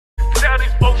tell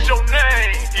these folks your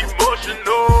name.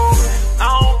 Emotional.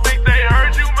 I don't think they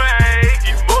heard you, man.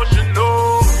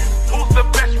 Emotional. Who's the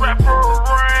best rapper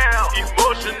around?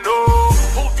 Emotional.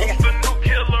 Who's the new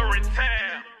killer in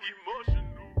town? Emotional.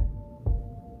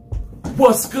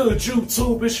 What's good,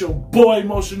 YouTube? It's your boy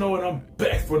Emotional, and I'm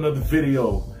back for another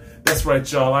video. That's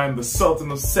right, y'all. I am the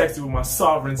Sultan of Sexy with my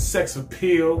sovereign sex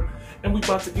appeal. And we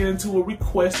about to get into a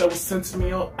request that was sent to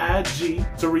me on IG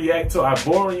to react to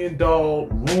Ivorian doll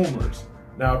Rumours.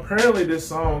 Now, apparently this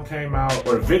song came out,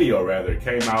 or video rather,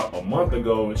 came out a month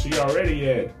ago, and she already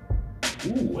had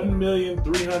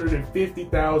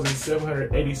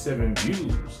 1,350,787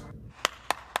 views.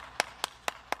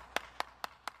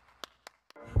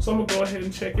 So I'm gonna go ahead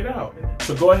and check it out.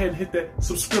 So go ahead and hit that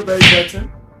subscribe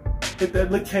button, hit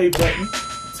that like button,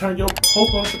 turn your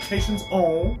post notifications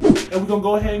on, and we're gonna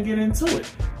go ahead and get into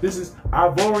it. This is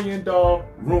Ivorian doll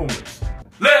Rumours.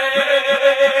 Let's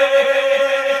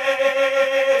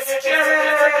get it!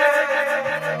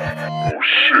 Oh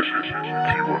shit,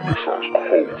 T-Run, this song's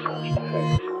cold.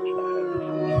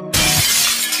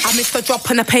 I missed a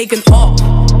drop on a pagan up.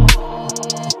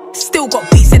 Still got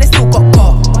beats and I still got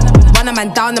got. Run a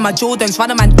man down in my Jordans,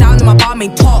 run a man down in my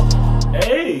barmaid top.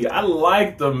 Hey, I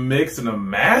like the mix and the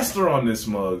master on this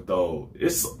mug though.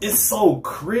 It's so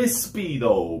crispy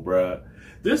though, bruh.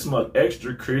 This mug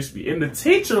extra crispy, and the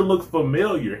teacher looked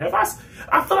familiar. I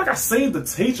feel like I seen the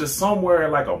teacher somewhere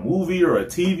in like a movie or a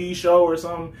TV show or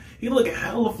something. He looked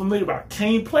hella familiar, but I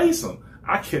can't place him.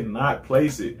 I cannot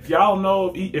place it. If y'all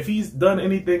know if he's done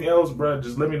anything else, bruh,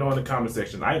 just let me know in the comment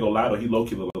section. I ain't gonna lie though, he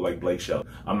low-key look like Blake Shelton.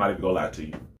 I'm not even gonna lie to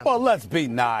you. Well, let's be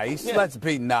nice. Yeah. Let's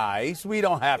be nice. We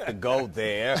don't have to go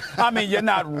there. I mean, you're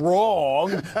not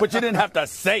wrong, but you didn't have to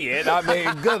say it. I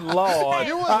mean, good Lord.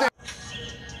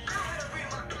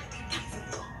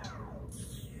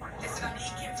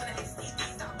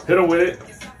 Hit her with it.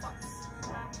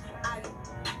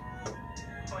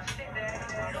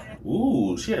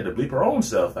 Ooh, she had to bleep her own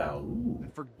self out. Ooh.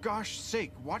 For gosh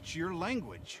sake, watch your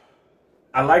language.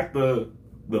 I like the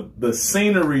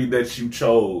scenery that you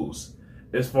chose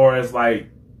as far as like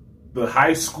the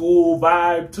high school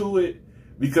vibe to it,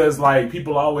 because like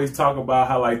people always talk about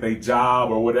how like they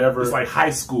job or whatever, it's like high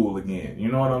school again. You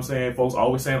know what I'm saying? Folks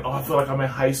always saying, oh, I feel like I'm in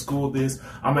high school this,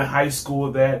 I'm in high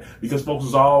school that, because folks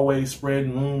was always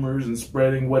spreading rumors and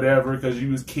spreading whatever because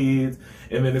you was kids,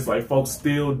 and then it's like folks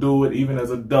still do it even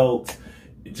as adults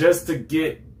just to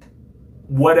get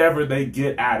whatever they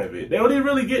get out of it. They don't even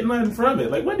really get nothing from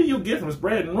it. Like, what do you get from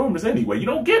spreading rumors anyway? You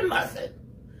don't get nothing.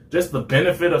 Just the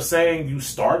benefit of saying you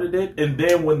started it, and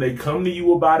then when they come to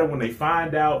you about it, when they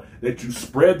find out that you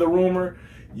spread the rumor,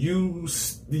 you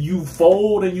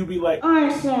fold and you be like, I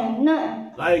ain't saying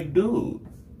nothing. Like, dude,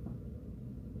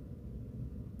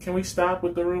 can we stop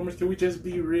with the rumors? Can we just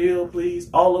be real, please?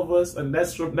 All of us, and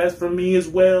that's for me as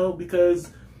well,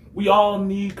 because we all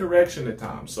need correction at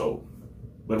times. So,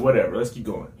 but whatever, let's keep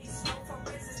going.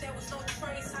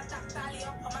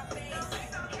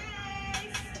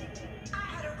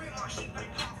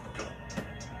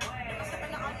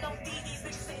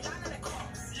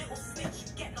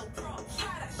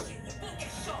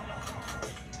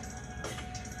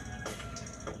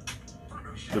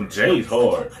 Them J's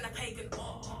hard.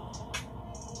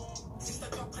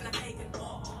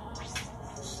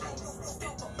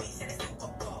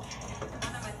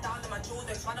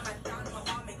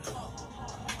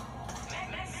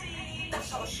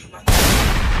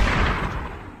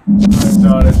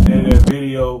 Alright, that's the end of that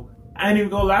video. I ain't even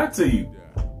gonna lie to you.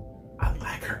 I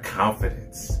like her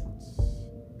confidence.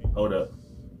 Hold up.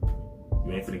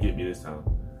 You ain't finna get me this time.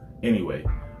 Anyway,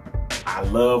 I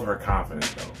love her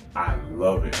confidence though. I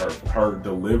love it. Her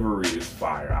delivery is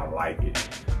fire. I like it.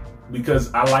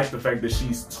 Because I like the fact that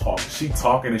she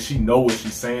talking and she know what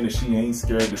she's saying and she ain't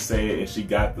scared to say it, and she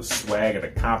got the swag and the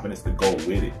confidence to go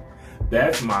with it.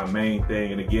 That's my main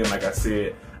thing. And again, like I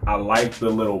said, I like the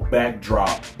little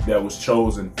backdrop that was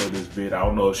chosen for this vid. I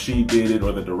don't know if she did it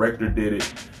or the director did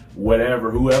it.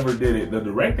 Whatever, whoever did it, the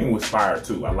directing was fire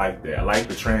too. I like that. I like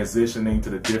the transitioning to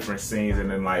the different scenes,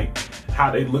 and then like how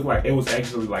they look like it was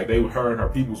actually like her and her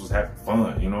peoples was having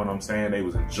fun. You know what I'm saying? They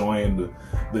was enjoying the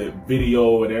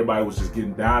video, and everybody was just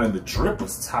getting down, and the drip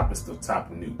was top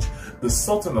notch. The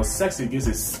Sultan of Sexy gets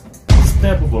his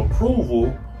stamp of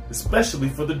approval, especially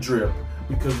for the drip.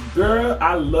 Because girl,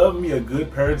 I love me a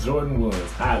good pair of Jordan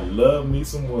 1s. I love me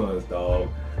some 1s, dog.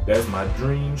 That's my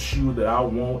dream shoe that I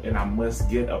want, and I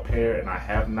must get a pair, and I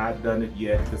have not done it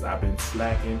yet because I've been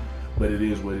slacking, but it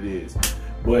is what it is.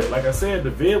 But like I said,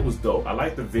 the vid was dope. I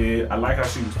like the vid. I like how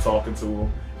she was talking to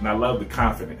him, and I love the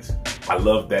confidence. I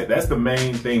love that. That's the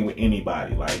main thing with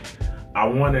anybody. Like, I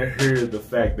want to hear the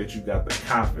fact that you got the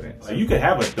confidence. Like, you can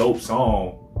have a dope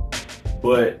song,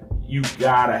 but you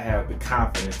gotta have the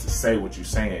confidence to say what you're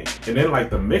saying. And then like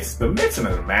the mixing and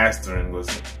the mastering was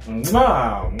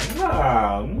mwah,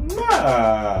 mwah,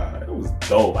 mwah. It was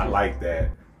dope. I like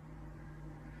that.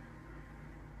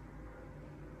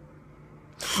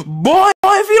 Boy,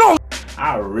 if you don't.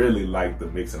 I really like the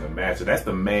mix and the master. That's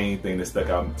the main thing that stuck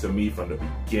out to me from the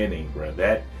beginning, bro.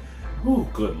 That, oh,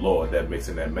 good Lord, that mix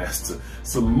and that master.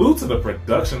 Salute to the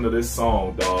production of this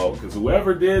song, dog. Because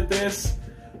whoever did this,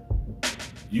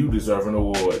 you deserve an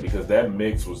award, because that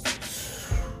mix was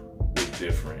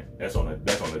different. That's on a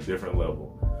different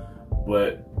level.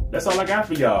 But that's all I got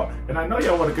for y'all. And I know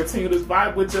y'all want to continue this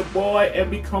vibe with your boy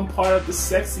and become part of the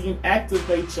sexy and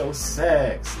activate your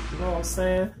sex. You know what I'm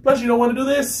saying? Plus, you don't want to do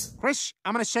this. Chris,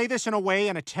 I'm gonna say this in a way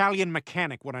an Italian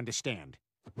mechanic would understand.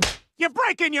 You're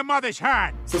breaking your mother's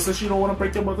heart! So since you don't want to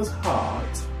break your mother's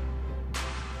heart,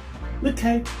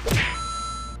 okay.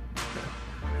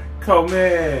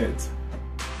 Comment.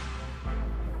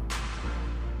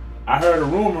 I heard a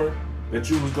rumor that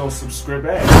you was gonna subscribe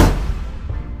back.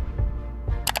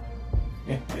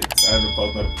 It's time to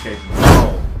post notifications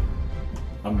on.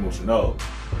 I'm emotional.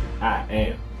 I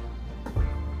am.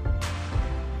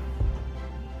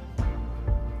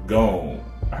 Gone.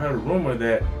 I heard a rumor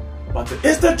that about the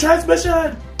instant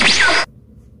transmission.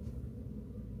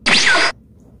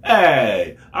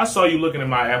 Hey, I saw you looking at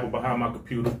my Apple behind my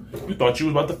computer. You thought you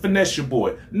was about to finesse your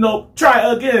boy. Nope,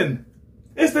 try again.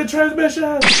 Instant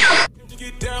transmission.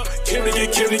 Get down, came to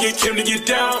get down.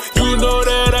 You know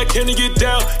that I came to get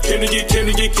down. Came to get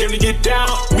down.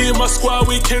 Me and my squad,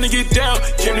 we came to get down.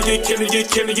 Came to get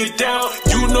down.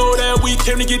 You know that we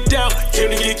came to get down. Came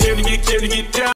to get down.